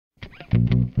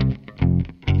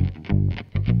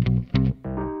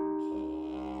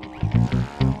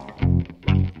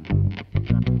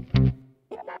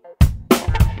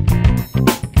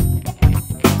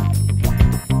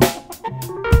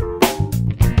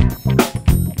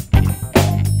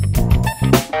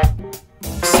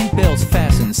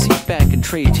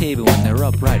tray table in their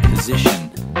upright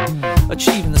position,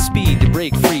 achieving the speed to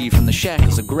break free from the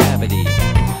shackles of gravity.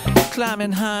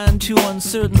 Climbing high into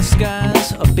uncertain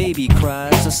skies, a baby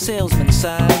cries, a salesman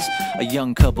sighs, a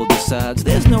young couple decides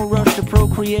there's no rush to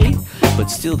procreate, but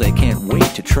still they can't wait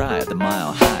to try at the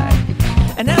Mile High.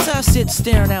 And as I sit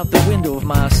staring out the window of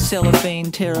my cellophane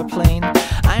terraplane,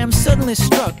 I am suddenly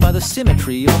struck by the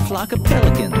symmetry of a flock of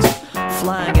pelicans,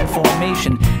 flying in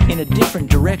formation in a different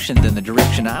direction than the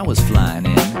direction I was flying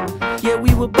in. Yet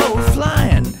we were both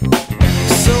flying.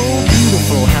 So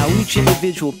beautiful how each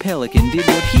individual pelican did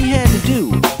what he had to do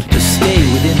to stay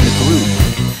within the group,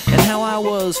 and how I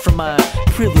was, from my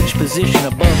privileged position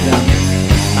above them,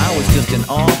 I was just in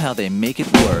awe of how they make it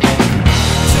work.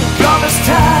 Took all this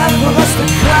time for us to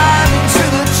climb into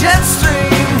the jet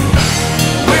stream.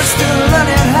 We're still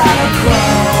learning how to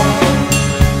crawl.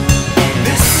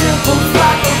 This simple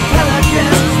flock of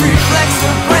pelicans reflects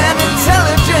the grand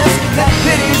intelligence that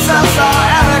pities us our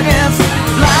arrogance,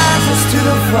 blinds us to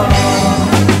the fall.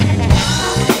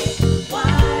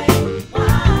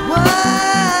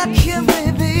 Why can't we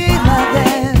be like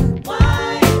that?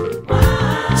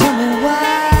 Tell me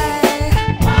why.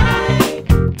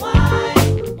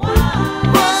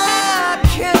 Why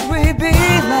can't we be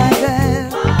like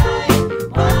that?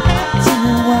 Tell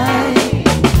me why.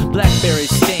 Blackberry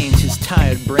stains his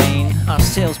tired brain, our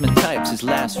salesman types his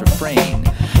last refrain.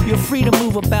 You're free to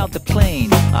move about the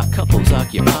plane, our couple's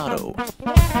occupado.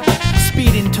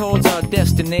 Speeding towards our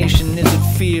destination, is it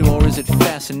fear or is it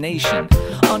fascination?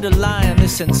 Underlying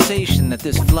this sensation that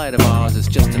this flight of ours is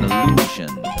just an illusion.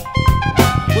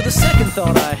 Well, the second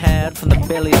thought I had from the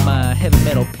belly of my heavy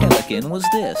metal pelican was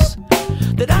this: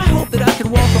 that I hope that I could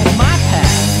walk on my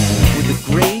path with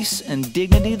the grace and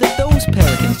dignity that those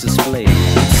pelicans displayed,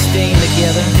 staying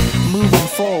together, moving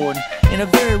forward, in a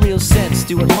very real sense,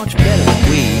 doing much better than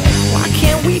we. Why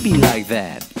can't we be like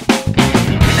that?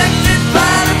 Connected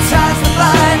by the ties that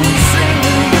bind and sing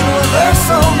the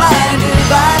universal mind.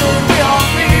 Divided, we all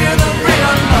fear the great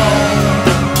unknown.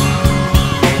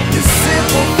 This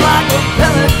simple flock of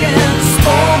pelicans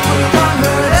spoke with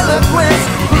unheard eloquence,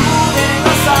 proving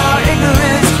us our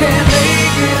ignorance can't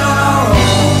make it on our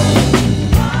own.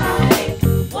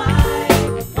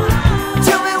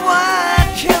 Tell me why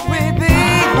can't we be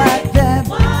like that?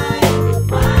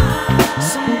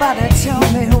 Somebody tell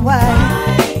me why.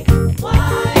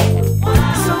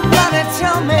 Somebody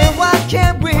tell me why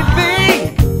can't we be?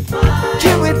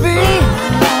 Can we be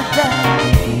like that?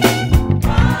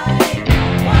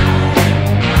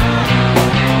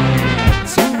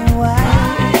 Tell me why.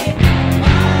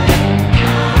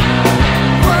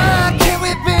 Why can't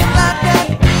we be like that?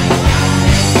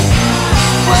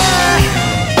 Why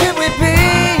can't we be?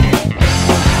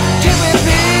 Can we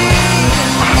be?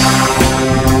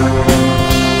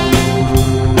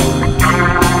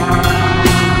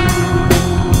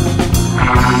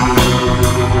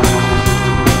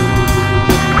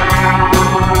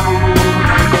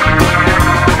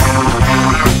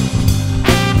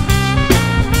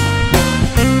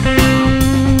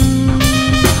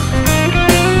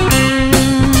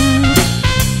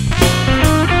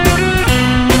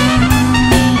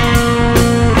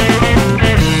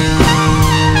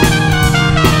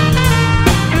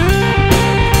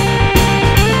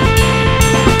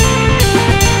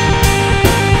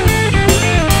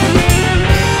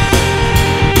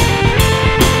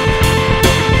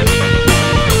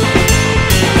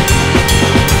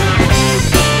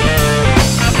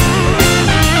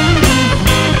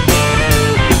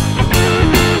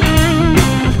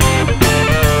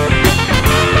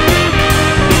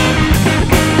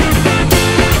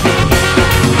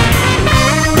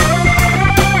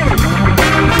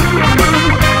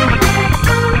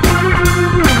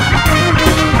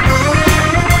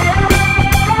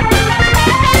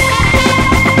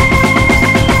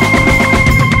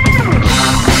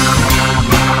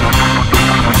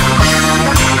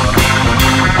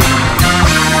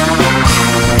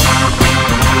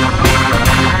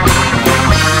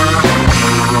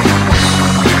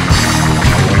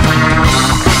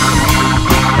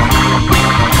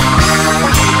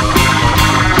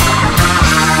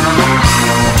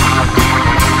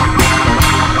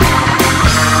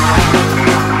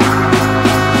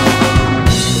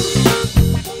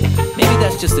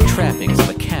 Just the trappings of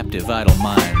a captive, idle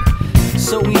mind.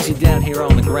 So easy down here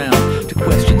on the ground to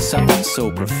question something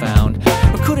so profound.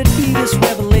 Or could it be this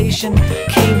revelation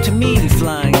came to me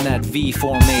flying in that V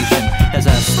formation as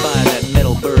I spied that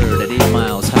metal bird at 8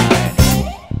 miles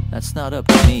high? That's not up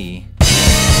to me.